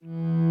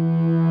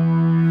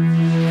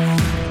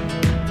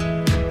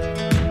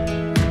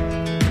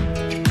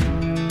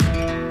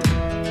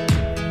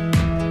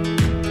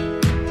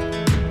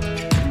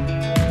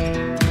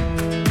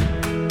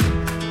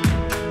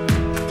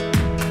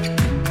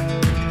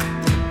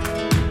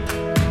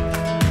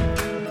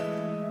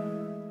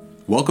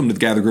Welcome to the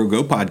Gather, Grow,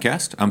 Go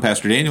podcast. I'm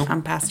Pastor Daniel.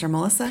 I'm Pastor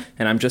Melissa.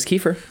 And I'm just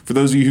Kiefer. For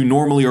those of you who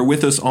normally are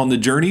with us on the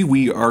journey,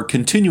 we are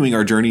continuing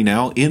our journey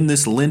now in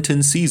this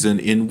Lenten season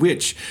in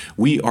which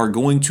we are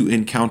going to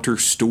encounter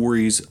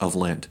stories of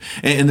Lent.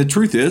 And the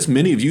truth is,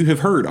 many of you have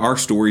heard our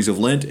stories of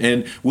Lent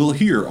and will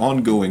hear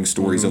ongoing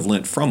stories of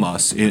Lent from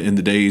us in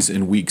the days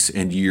and weeks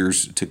and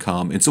years to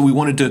come. And so we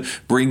wanted to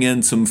bring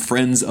in some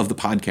friends of the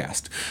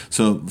podcast.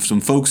 So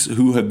some folks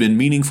who have been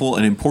meaningful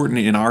and important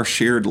in our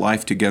shared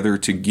life together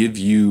to give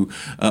you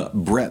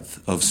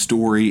breadth of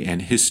story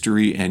and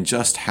history and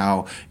just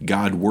how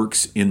God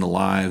works in the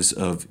lives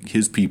of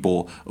his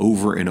people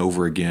over and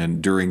over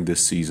again during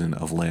this season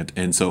of Lent.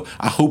 And so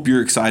I hope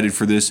you're excited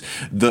for this.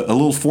 A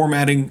little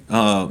formatting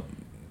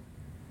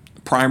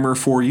primer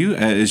for you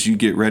as you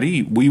get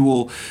ready. We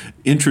will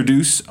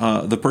introduce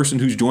the person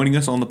who's joining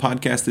us on the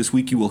podcast this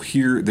week. You will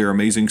hear their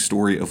amazing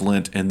story of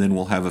Lent, and then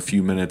we'll have a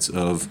few minutes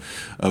of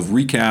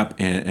recap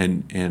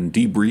and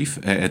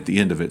debrief at the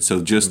end of it.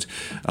 So just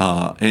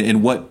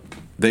and what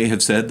they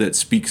have said that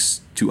speaks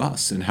to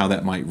us and how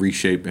that might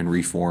reshape and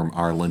reform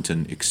our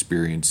Lenten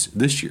experience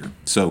this year.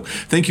 So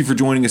thank you for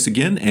joining us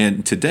again.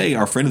 And today,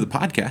 our friend of the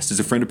podcast is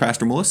a friend of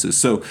Pastor Melissa's.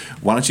 So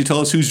why don't you tell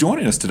us who's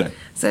joining us today?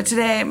 So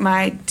today,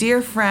 my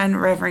dear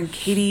friend, Reverend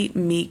Katie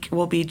Meek,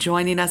 will be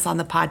joining us on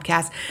the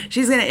podcast.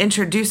 She's going to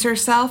introduce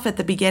herself at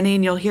the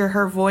beginning. You'll hear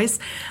her voice.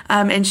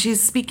 And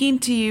she's speaking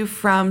to you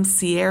from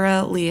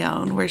Sierra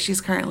Leone, where she's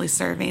currently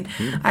serving.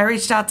 I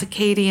reached out to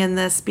Katie in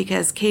this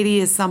because Katie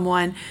is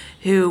someone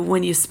who,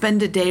 when you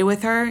spend a day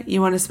with her,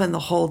 you want to spend the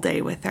whole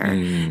day with her.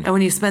 And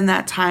when you spend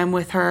that time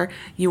with her,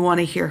 you want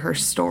to hear her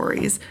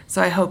stories.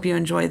 So I hope you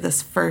enjoy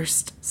this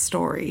first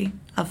story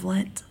of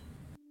Lent.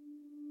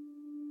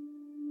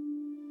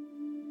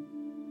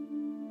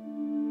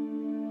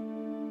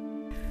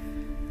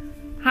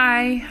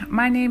 Hi,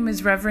 my name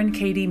is Reverend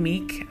Katie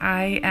Meek.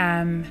 I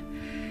am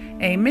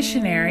a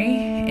missionary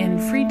in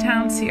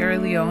Freetown, Sierra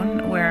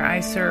Leone, where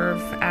I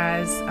serve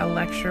as a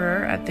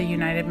lecturer at the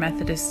United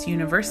Methodist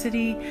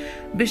University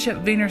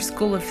Bishop Wiener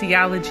School of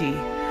Theology.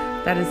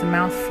 That is a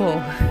mouthful.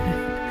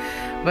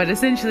 But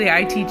essentially,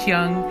 I teach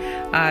young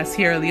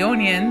Sierra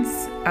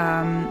Leoneans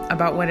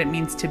about what it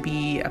means to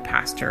be a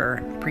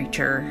pastor,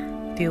 preacher,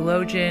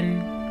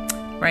 theologian.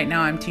 Right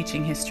now, I'm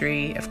teaching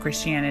history of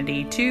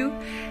Christianity too,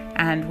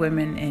 and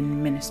women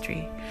in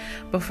ministry.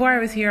 Before I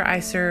was here, I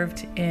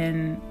served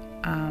in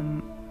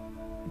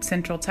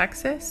Central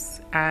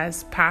Texas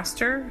as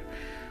pastor,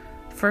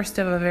 first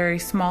of a very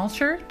small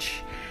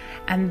church,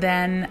 and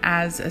then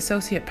as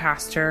associate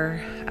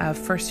pastor of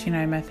First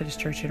United Methodist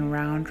Church in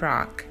Round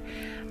Rock.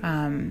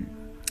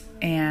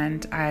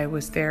 And I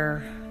was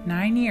there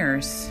 9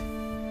 years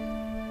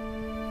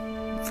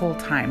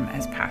full-time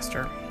as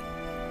pastor.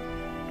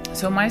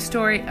 So my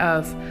story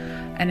of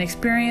an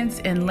experience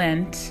in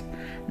Lent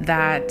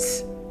that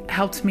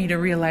helped me to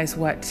realize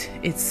what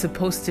it's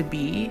supposed to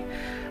be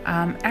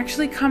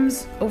actually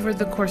comes over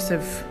the course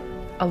of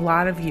a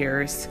lot of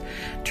years.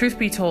 Truth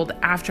be told,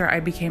 after I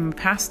became a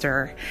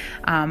pastor,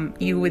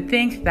 you would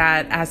think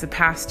that as a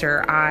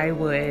pastor I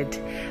would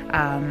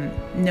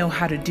know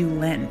how to do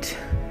Lent.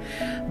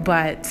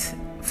 But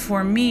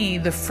for me,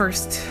 the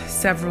first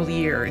several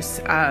years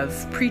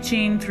of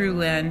preaching through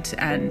Lent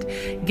and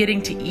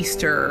getting to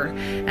Easter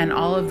and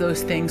all of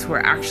those things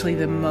were actually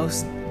the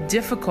most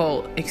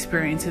difficult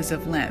experiences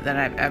of Lent that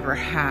I've ever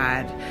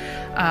had,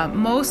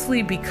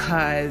 mostly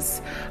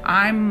because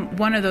I'm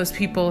one of those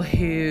people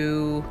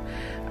who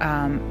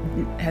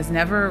has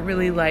never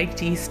really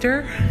liked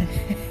Easter,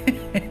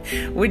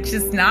 which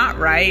is not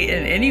right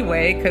in any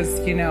way because,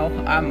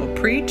 I'm a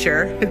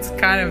preacher. It's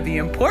kind of the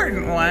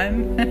important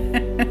one.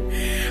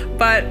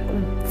 But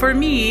for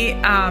me,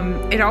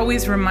 it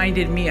always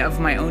reminded me of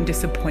my own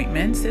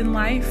disappointments in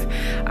life.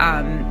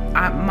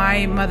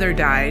 My mother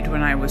died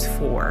when I was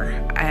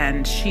 4,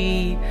 and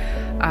she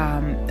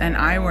and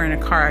I were in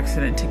a car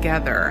accident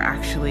together.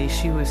 Actually,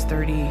 she was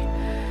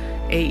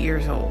 38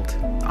 years old,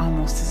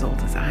 almost as old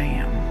as I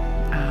am.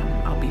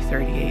 I'll be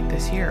 38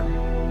 this year.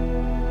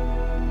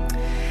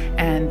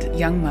 And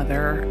young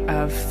mother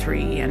of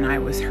 3, and I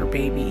was her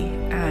baby.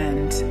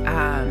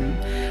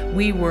 And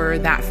we were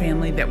that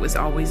family that was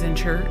always in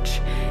church,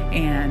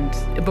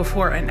 and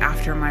before and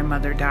after my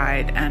mother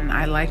died. And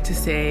I like to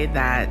say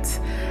that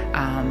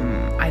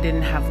I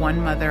didn't have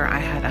one mother, I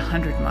had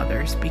 100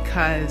 mothers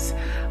because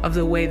of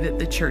the way that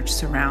the church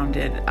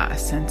surrounded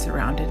us and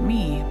surrounded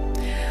me.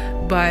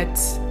 But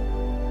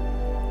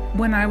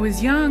when I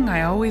was young,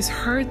 I always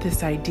heard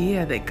this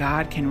idea that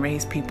God can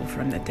raise people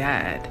from the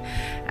dead.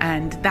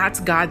 And that's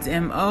God's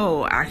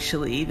MO,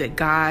 actually, that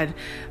God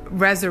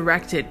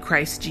resurrected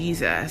Christ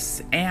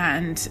Jesus.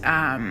 And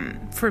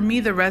for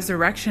me, the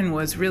resurrection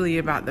was really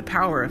about the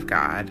power of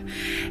God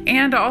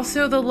and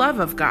also the love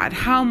of God,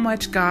 how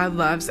much God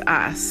loves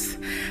us,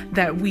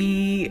 that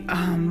we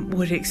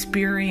would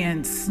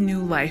experience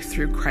new life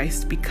through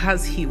Christ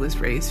because he was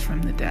raised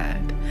from the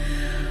dead.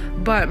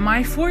 But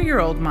my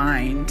 4-year-old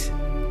mind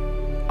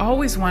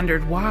always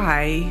wondered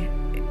why,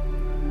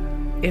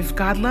 if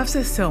God loves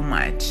us so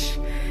much,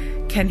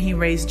 can he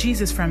raise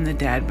Jesus from the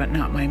dead, but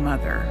not my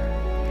mother?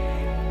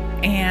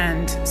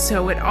 And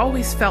so it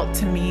always felt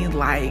to me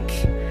like,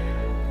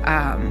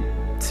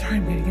 sorry,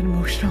 I'm going to get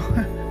emotional.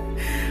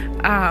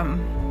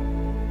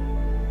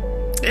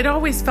 It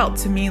always felt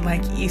to me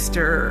like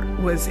Easter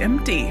was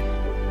empty.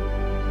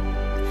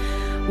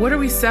 What are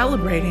we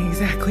celebrating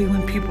exactly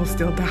when people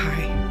still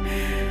die?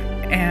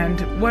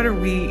 And what are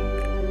we,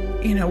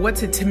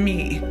 what's it to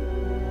me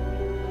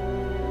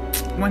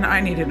when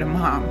I needed a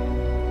mom?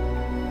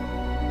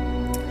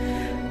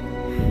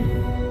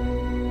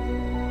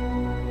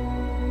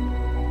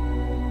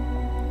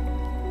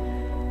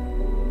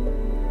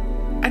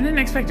 I didn't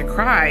expect to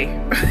cry.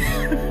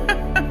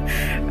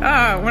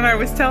 When I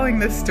was telling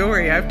this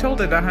story, I've told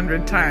it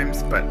 100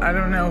 times, but I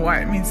don't know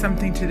why it means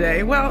something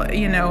today. Well,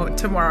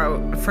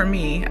 tomorrow for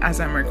me, as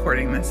I'm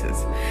recording this,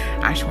 is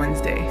Ash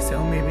Wednesday,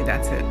 so maybe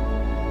that's it.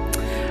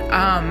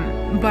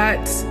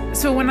 But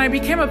so when I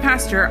became a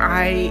pastor,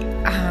 I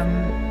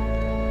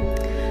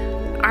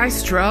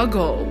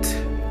struggled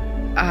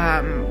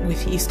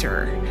with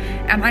Easter,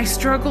 and I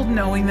struggled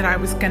knowing that I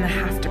was going to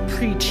have to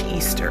preach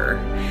Easter.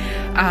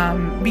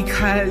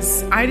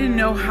 Because I didn't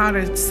know how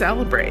to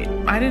celebrate.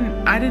 I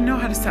didn't know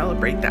how to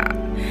celebrate that.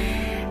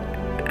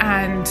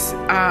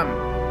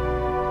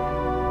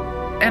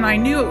 And I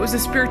knew it was a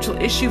spiritual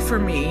issue for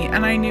me,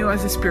 and I knew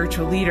as a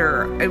spiritual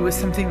leader, it was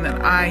something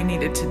that I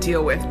needed to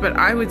deal with. But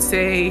I would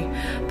say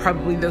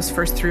probably those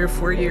first 3 or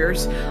 4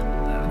 years,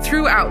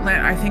 throughout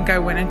Lent, I think I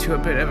went into a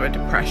bit of a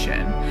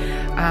depression,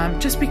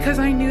 just because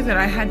I knew that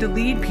I had to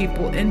lead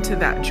people into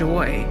that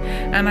joy.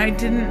 And I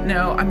didn't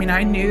know,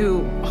 I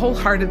knew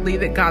wholeheartedly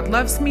that God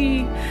loves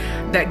me,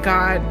 that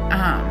God,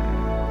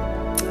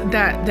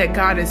 that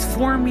God is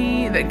for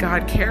me, that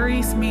God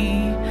carries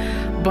me.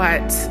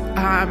 But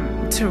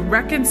to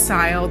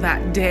reconcile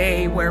that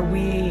day where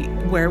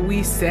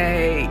we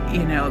say,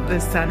 the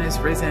sun is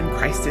risen,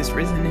 Christ is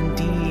risen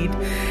indeed,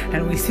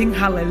 and we sing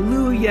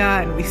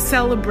hallelujah, and we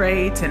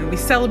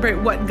celebrate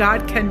what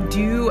God can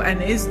do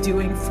and is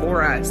doing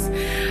for us.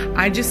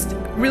 I just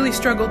really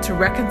struggled to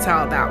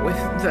reconcile that with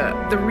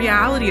the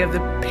reality of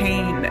the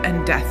pain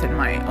and death in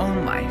my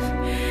own life.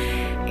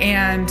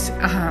 And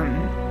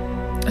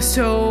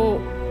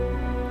so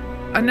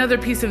another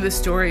piece of the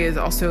story is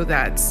also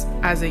that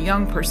as a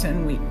young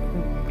person,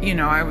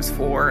 I was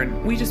 4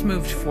 and we just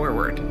moved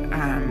forward.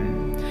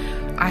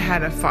 I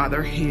had a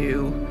father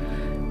who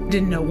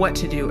didn't know what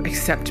to do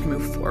except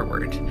move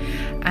forward.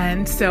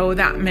 And so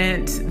that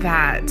meant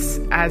that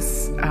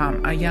as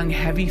a young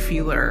heavy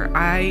feeler,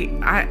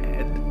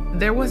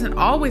 there wasn't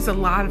always a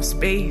lot of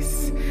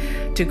space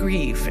to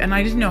grieve, and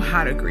I didn't know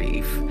how to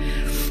grieve.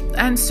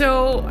 And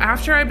so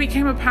after I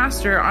became a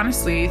pastor,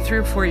 honestly, 3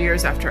 or 4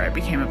 years after I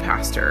became a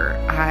pastor,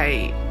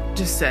 I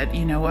just said,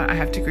 you know what, I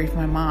have to grieve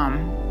my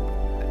mom,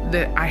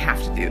 that I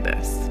have to do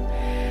this.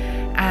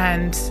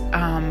 And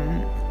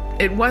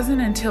it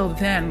wasn't until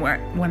then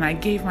when I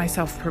gave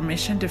myself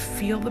permission to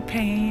feel the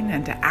pain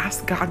and to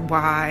ask God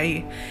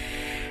why,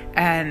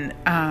 and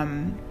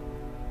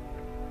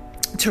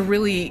to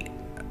really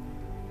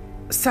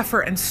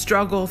suffer and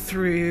struggle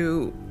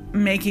through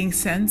making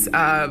sense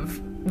of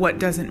what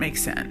doesn't make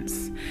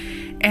sense,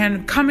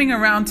 and coming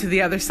around to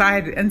the other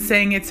side and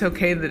saying it's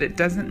okay that it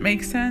doesn't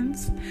make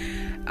sense,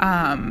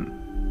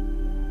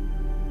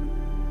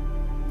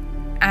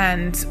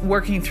 and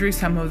working through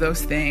some of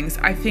those things.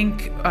 I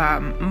think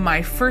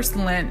my first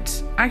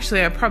Lent,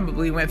 actually I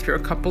probably went through a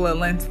couple of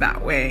Lents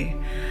that way,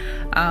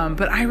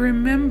 but I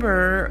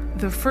remember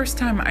the first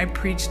time I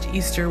preached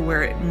Easter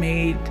where it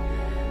made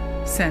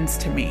sense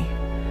to me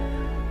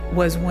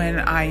was when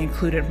I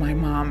included my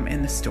mom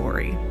in the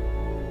story.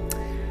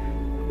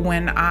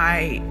 When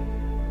I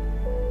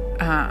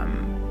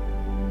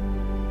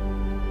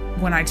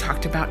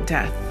talked about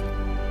death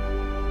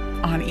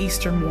on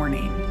Easter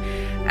morning,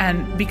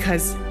 and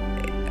because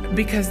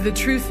the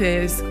truth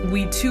is,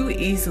 we too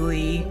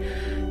easily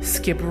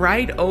skip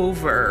right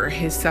over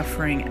his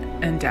suffering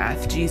and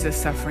death, Jesus'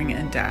 suffering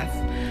and death,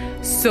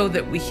 so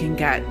that we can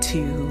get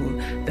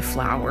to the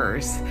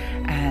flowers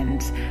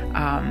and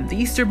the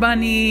Easter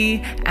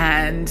bunny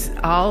and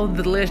all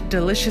the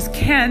delicious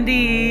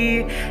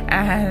candy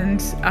and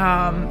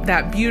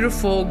that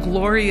beautiful,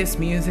 glorious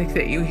music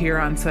that you hear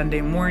on Sunday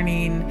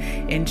morning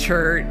in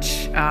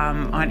church,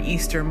 on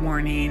Easter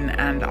morning,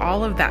 and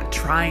all of that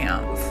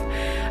triumph.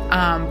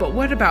 But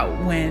what about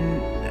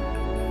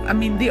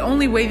the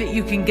only way that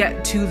you can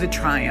get to the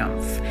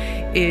triumph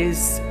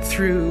is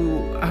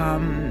through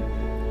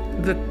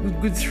the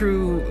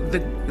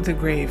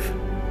grave,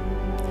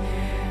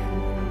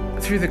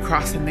 through the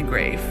cross and the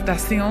grave.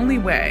 That's the only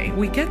way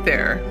we get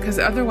there, because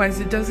otherwise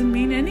it doesn't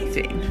mean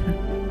anything.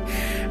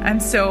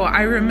 And so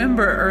I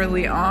remember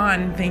early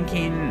on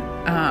thinking,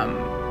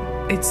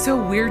 it's so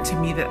weird to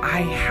me that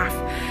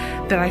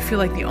I feel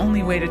like the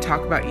only way to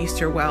talk about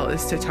Easter well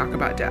is to talk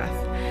about death.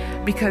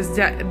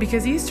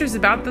 Because Easter's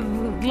about the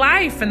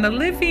life and the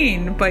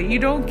living, but you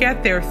don't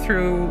get there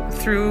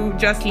through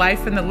just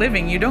life and the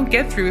living. You don't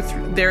get through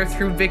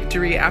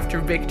victory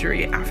after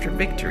victory after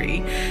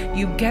victory.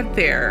 You get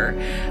there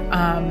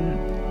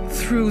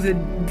through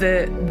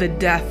the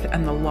death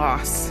and the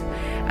loss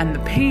and the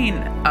pain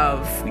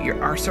of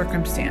our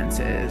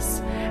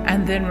circumstances,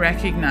 and then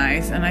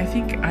recognize, and I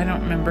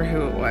don't remember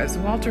who it was,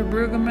 Walter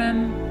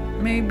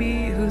Brueggemann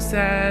maybe, who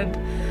said,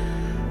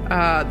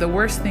 the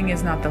worst thing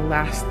is not the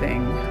last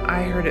thing.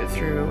 I heard it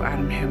through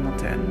Adam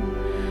Hamilton.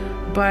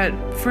 But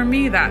for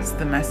me, that's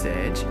the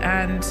message.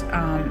 And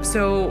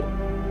so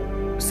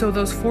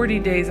those 40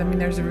 days, I mean,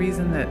 there's a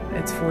reason that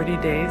it's 40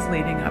 days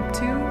leading up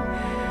to.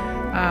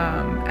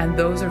 And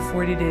those are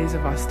 40 days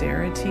of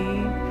austerity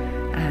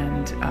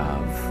and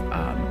of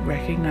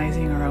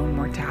recognizing our own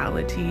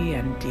mortality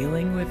and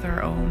dealing with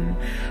our own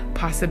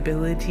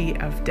possibility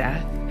of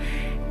death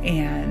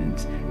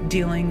and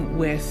dealing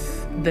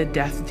with the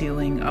death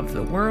dealing of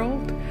the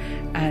world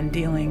and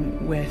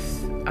dealing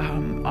with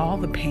all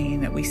the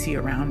pain that we see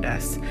around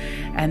us,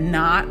 and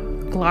not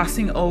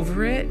glossing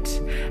over it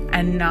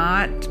and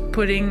not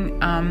putting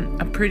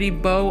a pretty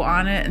bow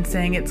on it and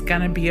saying it's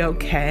gonna be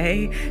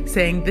okay,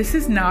 saying this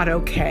is not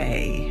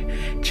okay.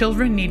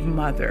 Children need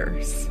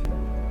mothers.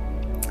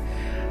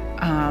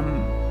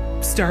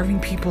 Starving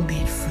people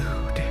need food.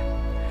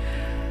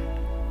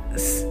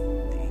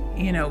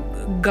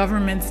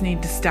 Governments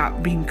need to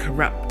stop being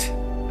corrupt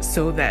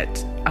so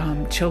that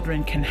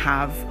children can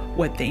have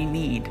what they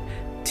need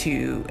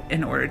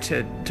in order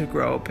to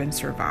grow up and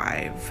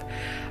survive.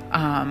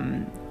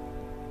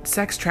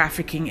 Sex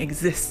trafficking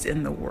exists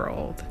in the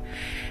world.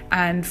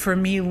 And for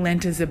me,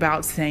 Lent is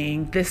about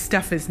saying this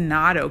stuff is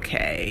not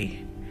okay.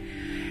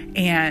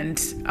 And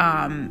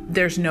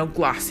there's no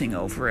glossing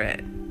over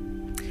it.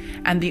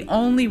 And the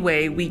only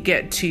way we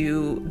get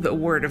to the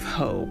word of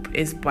hope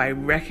is by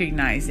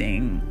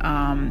recognizing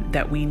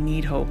that we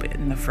need hope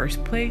in the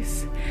first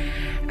place,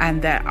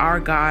 and that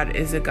our God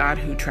is a God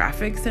who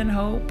traffics in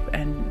hope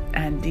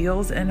and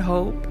deals in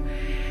hope,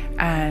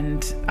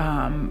 and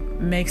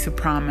makes a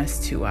promise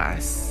to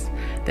us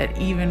that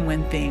even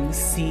when things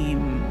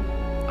seem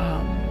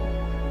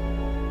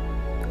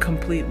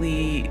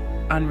completely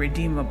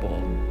unredeemable,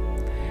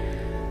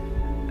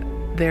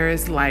 there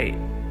is light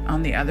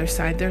on the other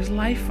side. There's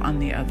life on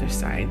the other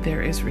side.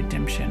 There is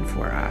redemption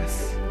for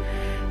us.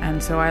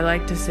 And so I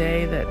like to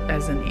say that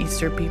as an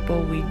Easter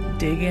people, we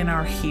dig in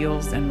our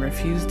heels and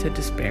refuse to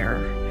despair,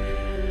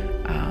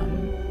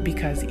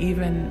 because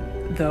even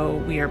though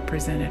we are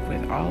presented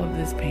with all of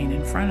this pain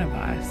in front of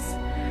us,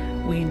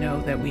 we know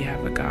that we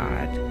have a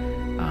God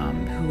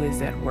who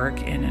is at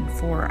work in and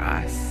for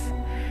us.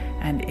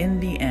 And in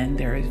the end,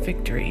 there is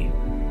victory.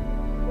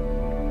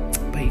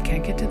 But you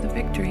can't get to the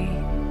victory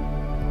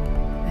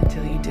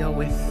until you deal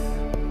with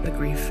the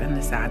grief and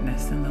the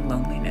sadness and the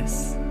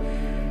loneliness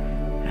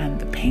and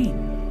the pain.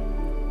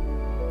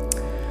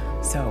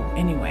 So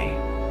anyway,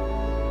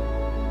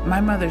 my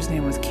mother's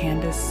name was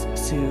Candace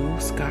Sue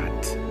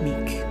Scott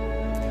Meek,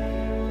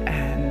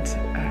 and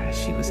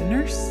she was a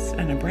nurse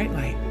and a bright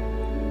light.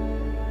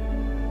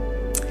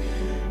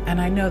 And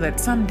I know that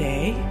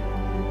someday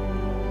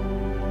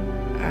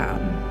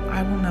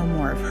I will know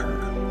more of her,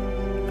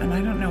 and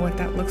I don't know what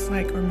that looks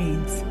like or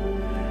means,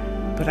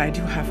 but I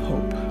do have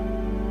hope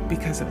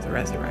because of the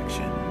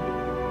resurrection.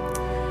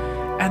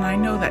 And I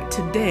know that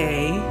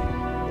today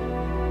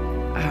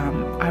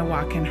I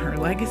walk in her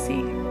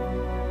legacy,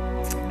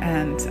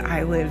 and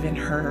I live in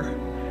her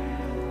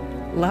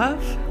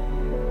love,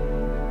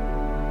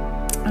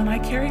 and I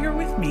carry her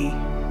with me.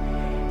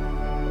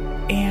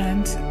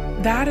 And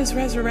that is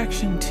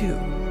resurrection too.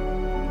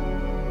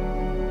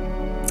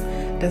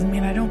 Doesn't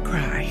mean I don't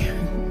cry.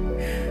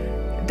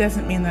 It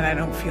doesn't mean that I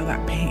don't feel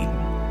that pain.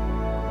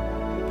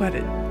 But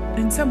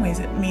in some ways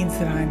it means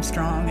that I'm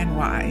strong and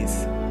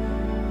wise.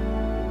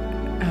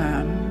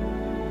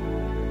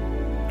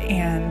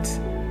 And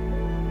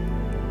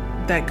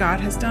that God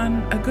has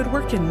done a good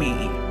work in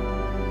me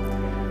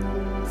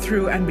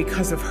through and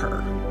because of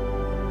her,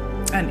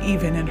 and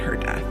even in her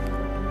death.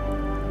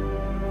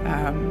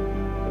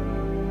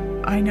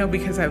 I know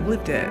because I've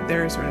lived it,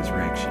 there is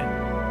resurrection.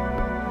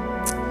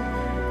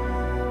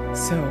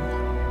 So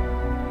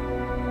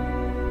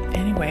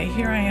anyway,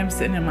 here I am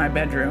sitting in my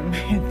bedroom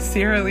in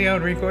Sierra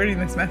Leone recording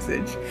this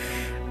message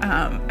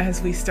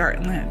as we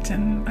start Lent,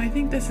 and I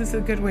think this is a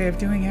good way of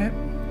doing it,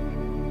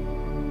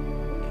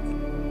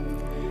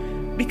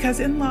 because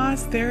in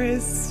loss there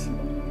is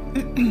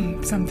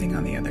something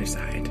on the other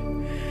side.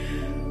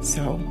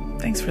 So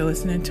thanks for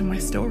listening to my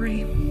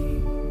story.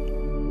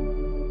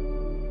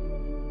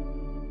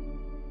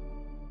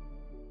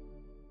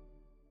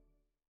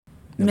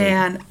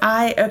 Man,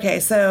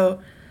 so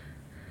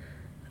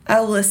I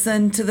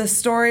listened to the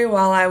story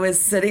while I was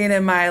sitting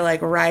in my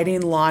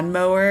riding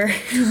lawnmower,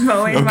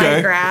 mowing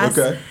my grass.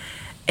 Okay.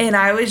 And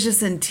I was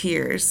just in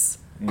tears.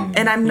 Mm-hmm.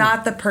 And I'm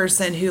not the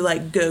person who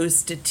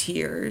goes to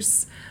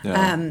tears.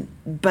 Yeah.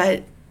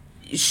 But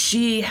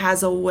she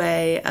has a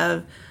way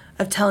of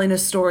telling a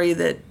story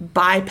that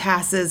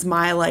bypasses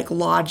my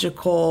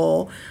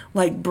logical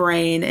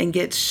brain and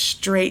gets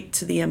straight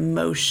to the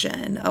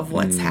emotion of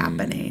what's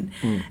happening.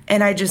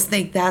 And I just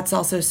think that's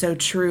also so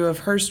true of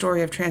her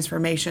story of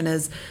transformation,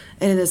 and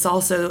it's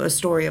also a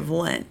story of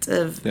Lent,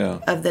 of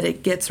that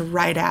it gets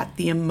right at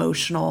the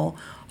emotional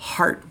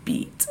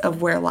heartbeat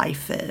of where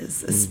life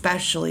is,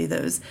 especially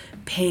those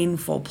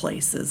painful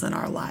places in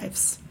our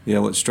lives. Yeah,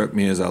 what struck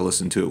me as I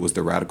listened to it was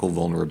the radical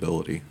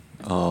vulnerability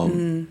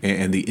and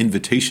the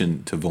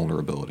invitation to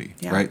vulnerability,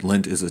 right?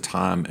 Lent is a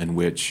time in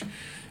which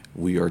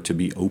we are to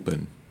be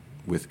open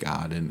with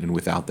God, and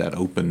without that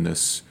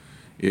openness,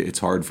 it's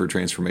hard for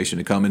transformation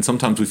to come. And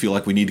sometimes we feel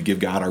like we need to give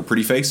God our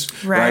pretty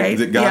face, right?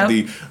 That God,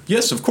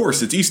 yes, of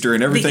course, it's Easter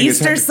and everything. The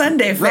Easter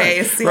Sunday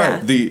face,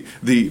 right.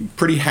 The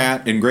pretty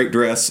hat and great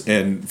dress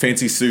and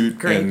fancy suit.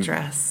 Great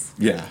dress.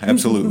 Yeah,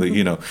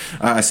 absolutely.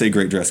 I say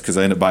great dress because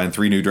I end up buying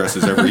 3 new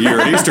dresses every year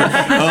at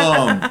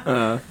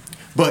Easter.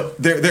 But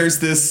there's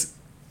this,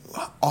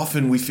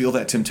 often we feel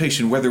that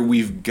temptation, whether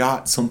we've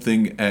got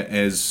something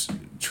as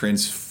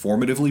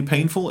transformatively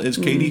painful as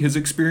Katie has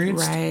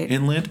experienced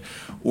in Lent,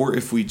 or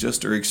if we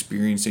just are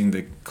experiencing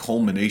the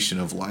culmination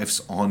of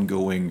life's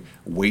ongoing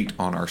weight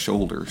on our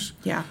shoulders.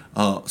 Yeah.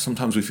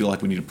 Sometimes we feel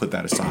like we need to put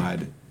that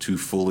aside to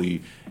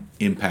fully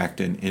impact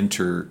and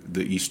enter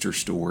the Easter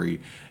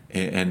story.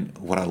 And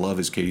what I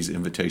love is Katie's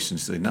invitation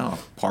to say, no,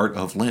 part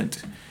of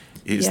Lent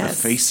is the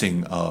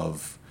facing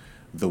of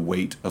the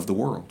weight of the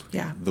world.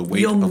 Yeah. The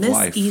weight of life.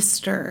 You'll miss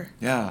Easter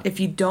if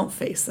you don't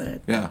face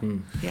it. Yeah.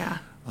 Yeah.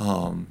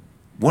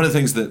 One of the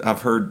things that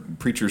I've heard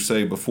preachers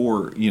say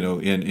before,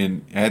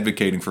 in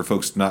advocating for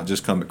folks to not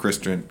just come at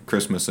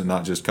Christmas and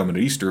not just come at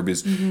Easter,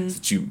 is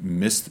that you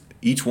miss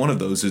each one of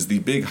those is the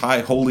big,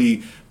 high,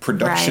 holy,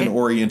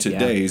 production-oriented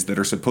days that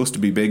are supposed to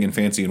be big and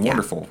fancy and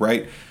wonderful,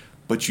 right?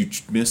 But you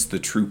miss the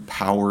true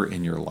power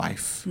in your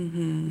life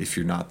if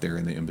you're not there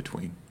in the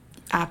in-between.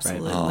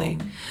 Absolutely.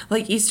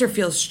 Easter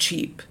feels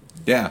cheap.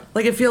 Yeah.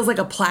 It feels like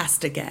a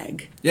plastic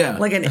egg. Yeah.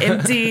 Like an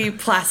empty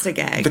plastic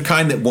egg. The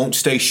kind that won't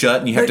stay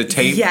shut and you have to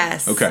tape?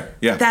 Yes. Okay,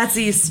 yeah. That's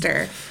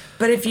Easter.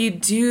 But if you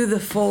do the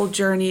full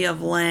journey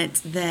of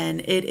Lent,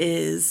 then it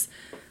is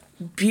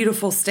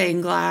beautiful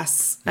stained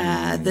glass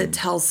that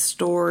tells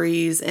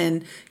stories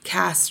and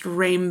casts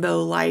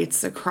rainbow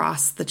lights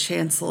across the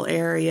chancel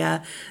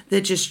area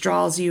that just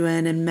draws you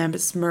in and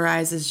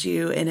mesmerizes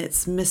you in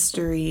its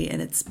mystery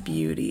and its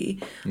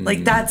beauty.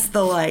 That's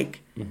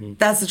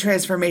the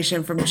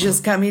transformation from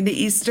just coming to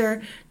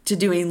Easter to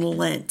doing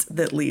Lent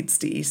that leads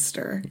to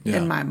Easter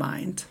in my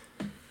mind.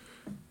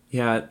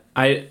 Yeah,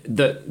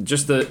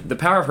 the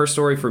power of her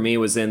story for me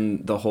was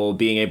in the whole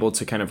being able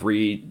to kind of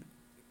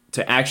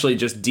to actually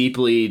just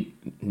deeply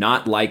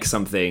not like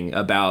something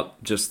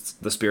about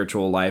just the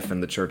spiritual life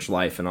and the church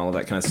life and all of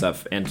that kind of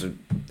stuff, and to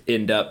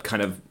end up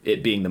kind of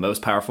it being the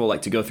most powerful,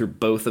 to go through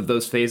both of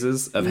those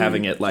phases of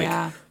having it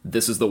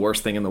this is the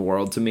worst thing in the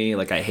world to me,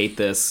 I hate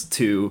this,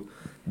 to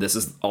this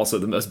is also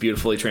the most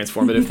beautifully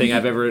transformative thing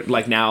I've ever,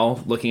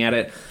 now looking at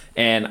it.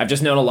 And I've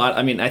just known a lot.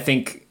 I mean, I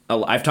think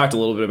I've talked a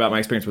little bit about my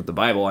experience with the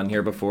Bible on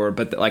here before,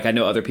 but I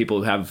know other people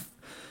who have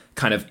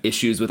kind of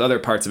issues with other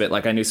parts of it.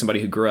 I knew somebody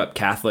who grew up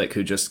Catholic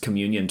who just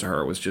communion to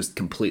her was just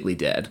completely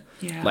dead.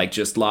 Yeah.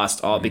 Just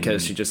lost all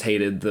because she just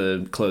hated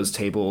the closed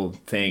table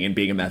thing, and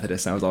being a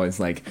Methodist, I was always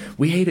like,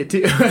 we hate it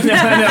too. We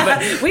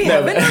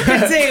have an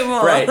open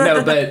table. Right.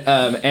 No, but,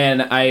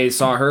 and I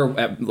saw her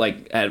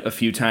at a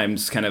few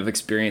times kind of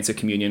experience a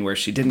communion where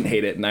she didn't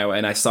hate it. And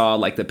I saw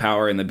the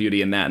power and the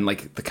beauty in that, and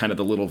the kind of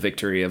the little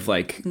victory of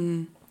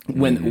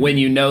when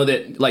you know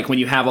that when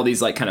you have all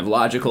these kind of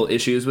logical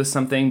issues with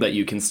something, but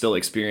you can still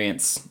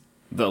experience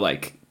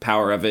the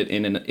power of it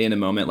in a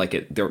moment,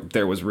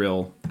 there was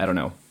real, I don't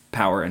know,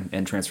 power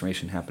and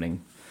transformation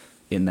happening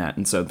in that.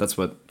 And so that's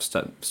what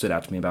stood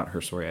out to me about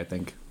her story, I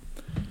think.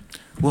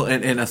 Well,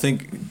 and I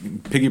think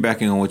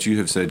piggybacking on what you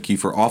have said,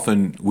 Kiefer,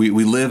 often we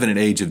live in an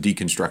age of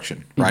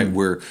deconstruction, right?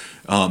 Where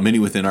many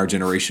within our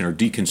generation are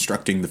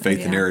deconstructing the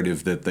faith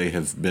narrative that they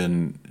have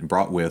been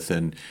brought with.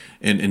 And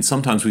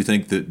sometimes we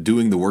think that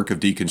doing the work of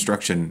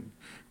deconstruction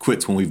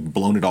quits when we've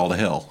blown it all to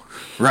hell,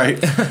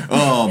 right?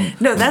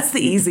 No, that's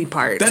the easy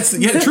part.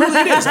 Truly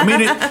it is. I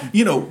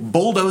mean,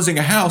 bulldozing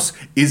a house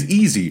is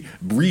easy.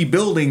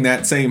 Rebuilding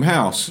that same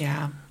house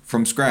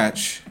from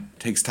scratch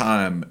takes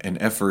time and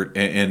effort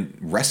and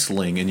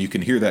wrestling, and you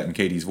can hear that in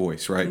Katie's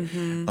voice, right?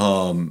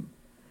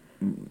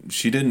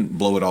 She didn't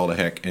blow it all to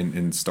heck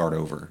and start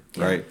over,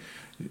 right?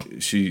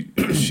 She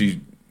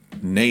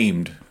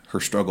named her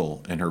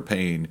struggle and her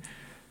pain,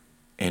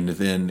 and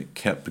then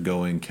kept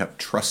going, kept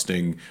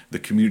trusting the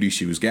community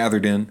she was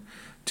gathered in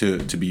to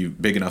be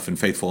big enough and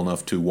faithful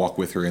enough to walk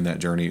with her in that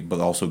journey, but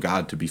also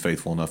God to be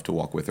faithful enough to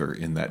walk with her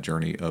in that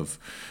journey of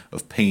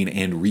pain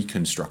and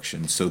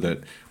reconstruction, so that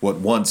what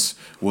once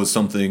was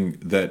something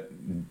that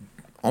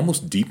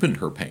almost deepened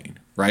her pain,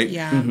 right?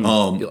 Yeah.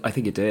 I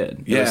think it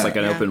did. It was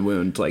an open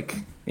wound,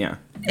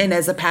 And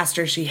as a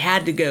pastor, she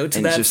had to go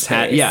to that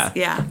space.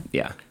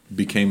 Yeah.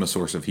 Became a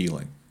source of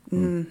healing.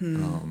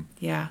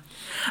 Yeah.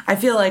 I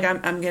feel like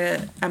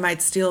I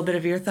might steal a bit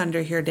of your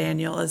thunder here,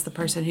 Daniel, as the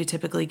person who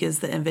typically gives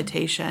the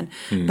invitation.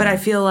 But I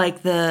feel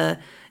like the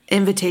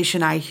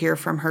invitation I hear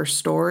from her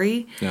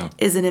story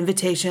is an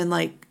invitation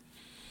like,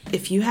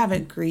 if you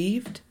haven't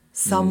grieved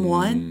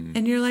someone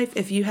in your life,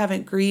 if you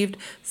haven't grieved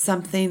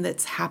something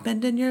that's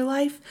happened in your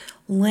life,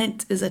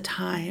 Lent is a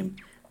time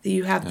that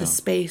you have the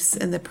space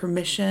and the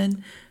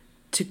permission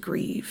to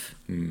grieve.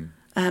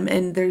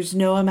 And there's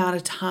no amount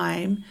of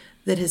time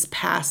that has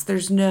passed.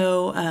 There's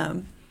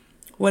no,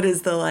 what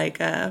is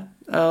the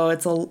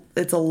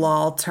it's a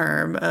law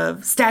term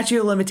of statute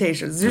of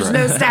limitations. There's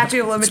no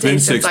statute of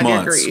limitations it's been 6 on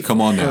months. your grief.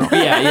 Come on now.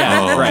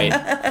 Right.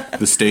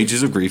 The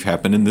stages of grief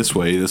happen in this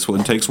way. This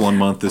one takes 1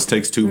 month. This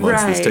takes 2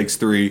 months. This takes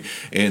 3.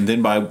 And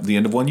then by the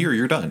end of 1 year,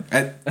 you're done.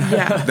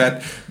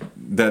 That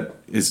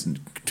is,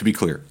 to be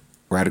clear,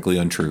 radically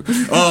untrue.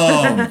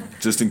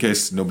 Just in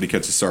case nobody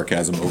catches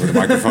sarcasm over the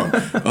microphone.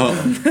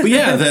 But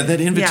yeah,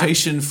 that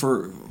invitation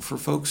for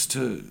folks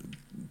to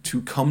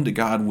come to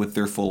God with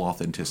their full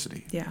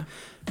authenticity. Yeah.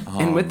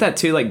 And with that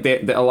too, like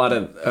a lot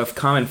of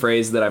common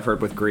phrase that I've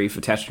heard with grief,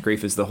 attached to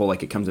grief, is the whole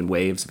like it comes in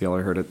waves. Have you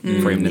ever heard it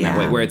framed in that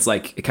way, where it's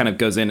like it kind of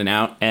goes in and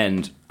out?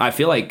 And I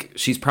feel like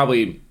she's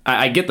probably,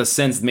 I get the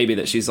sense maybe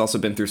that she's also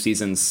been through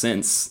seasons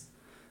since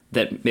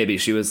that maybe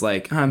she was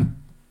like, I'm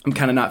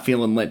kind of not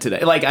feeling lit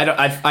today. Like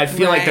I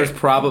feel like there's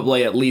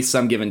probably at least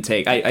some give and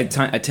take. I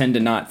tend to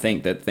not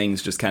think that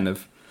things just kind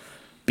of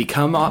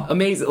become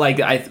amazing.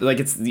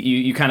 It's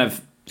you kind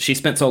of, she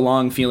spent so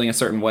long feeling a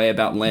certain way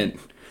about Lent,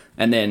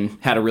 and then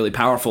had a really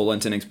powerful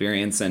Lenten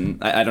experience.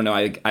 And I don't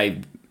know,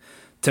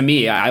 to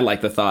me, I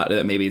like the thought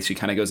that maybe she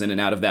kind of goes in and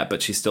out of that,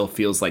 but she still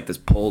feels like this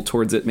pull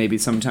towards it maybe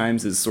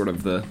sometimes is sort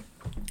of the,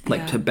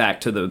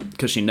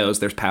 because she knows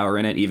there's power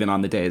in it, even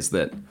on the days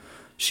that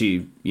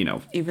she,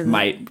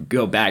 might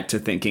go back to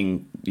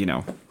thinking,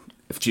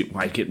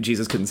 why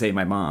Jesus couldn't save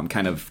my mom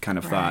kind of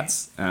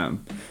thoughts. I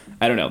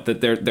don't know,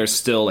 that there's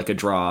still like a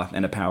draw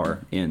and a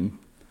power in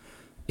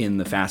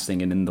the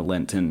fasting and in the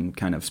Lenten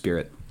kind of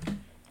spirit.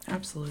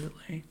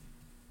 Absolutely.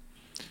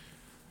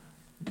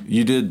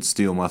 You did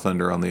steal my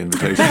thunder on the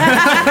invitation.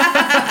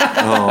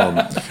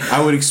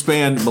 I would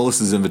expand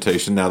Melissa's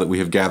invitation now that we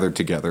have gathered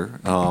together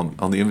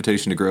on the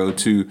invitation to grow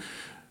to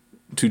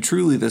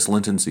truly this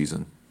Lenten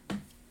season.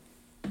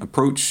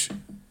 Approach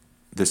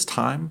this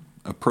time,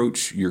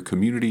 approach your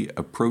community,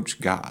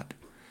 approach God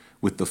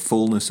with the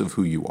fullness of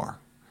who you are.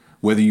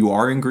 Whether you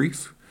are in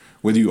grief,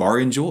 whether you are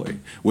in joy,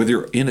 whether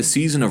you're in a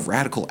season of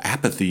radical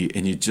apathy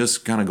and you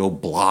just kind of go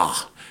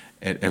blah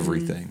at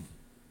everything.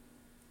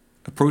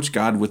 Approach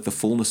God with the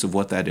fullness of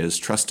what that is,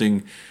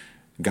 trusting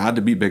God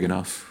to be big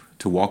enough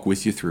to walk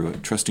with you through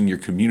it, trusting your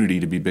community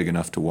to be big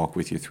enough to walk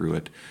with you through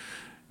it,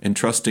 and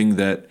trusting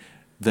that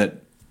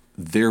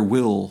there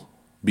will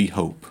be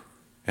hope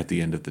at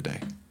the end of the day.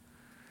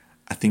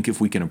 I think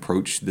if we can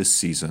approach this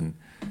season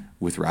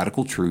with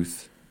radical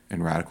truth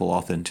and radical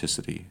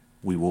authenticity,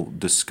 we will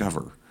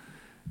discover,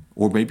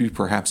 or maybe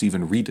perhaps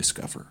even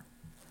rediscover,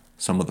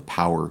 some of the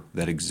power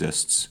that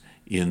exists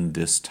in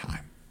this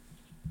time.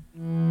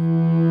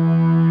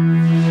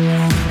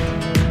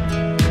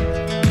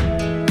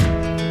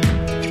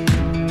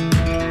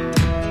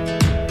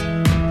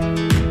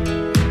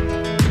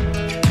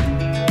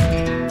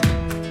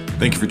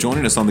 Thank you for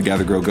joining us on the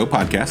Gather, Grow, Go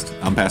podcast.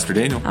 I'm Pastor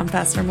Daniel. I'm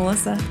Pastor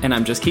Melissa. And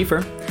I'm just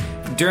Kiefer.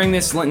 During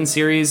this Lenten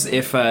series,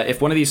 if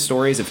one of these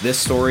stories, if this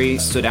story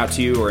stood out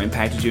to you or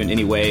impacted you in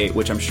any way,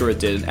 which I'm sure it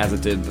did, as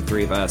it did the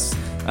three of us,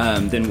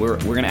 then we're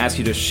going to ask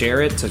you to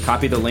share it, to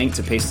copy the link,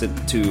 to paste it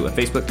to a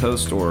Facebook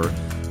post or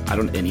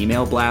an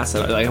email blast,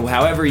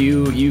 however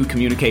you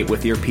communicate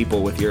with your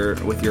people, with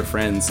your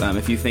friends.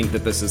 If you think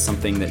that this is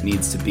something that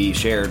needs to be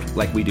shared,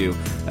 like we do,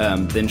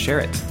 then share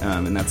it.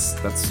 And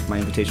that's my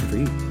invitation for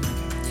you.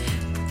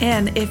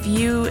 And if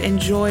you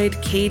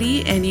enjoyed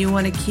Katie and you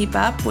want to keep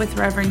up with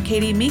Reverend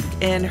Katie Meek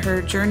and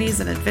her journeys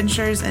and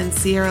adventures in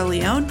Sierra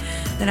Leone,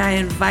 then I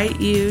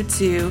invite you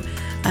to,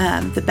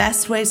 the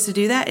best ways to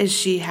do that is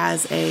she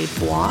has a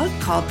blog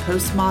called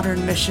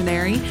Postmodern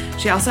Missionary.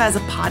 She also has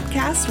a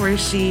podcast where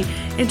she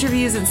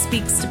interviews and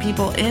speaks to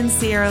people in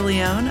Sierra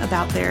Leone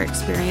about their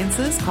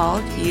experiences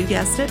called, you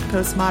guessed it,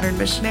 Postmodern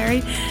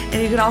Missionary.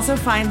 And you can also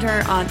find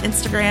her on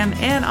Instagram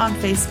and on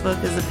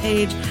Facebook as a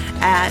page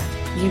at,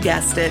 you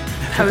guessed it,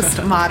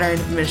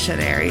 Postmodern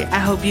Missionary. I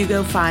hope you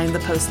go find the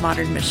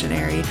Postmodern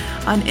Missionary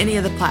on any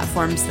of the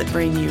platforms that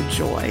bring you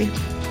joy.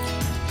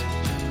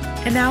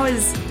 And now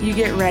as you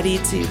get ready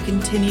to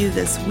continue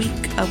this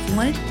week of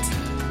Lent,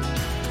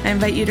 I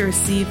invite you to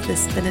receive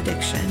this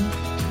benediction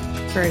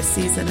for a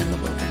season in the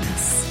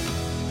wilderness.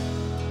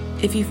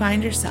 If you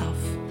find yourself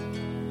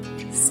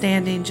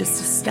standing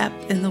just a step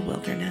in the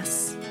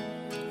wilderness,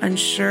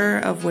 unsure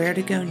of where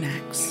to go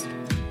next,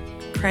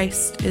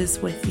 Christ is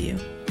with you.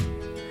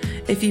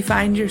 If you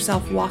find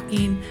yourself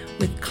walking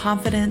with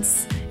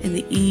confidence in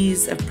the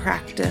ease of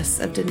practice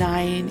of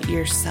denying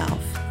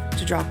yourself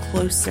to draw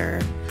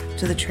closer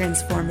to the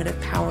transformative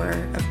power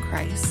of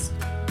Christ,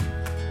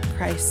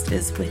 Christ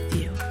is with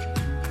you.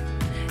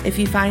 If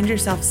you find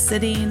yourself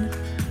sitting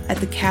at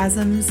the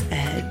chasm's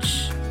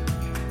edge,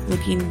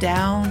 looking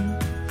down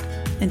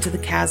into the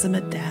chasm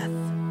of death,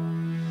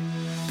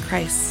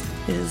 Christ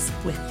is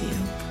with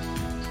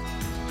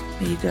you.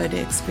 May you go to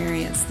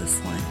experience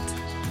this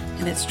Lent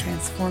in its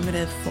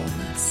transformative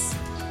fullness.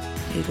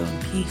 May you go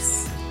in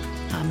peace.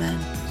 Amen.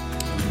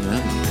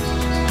 Amen.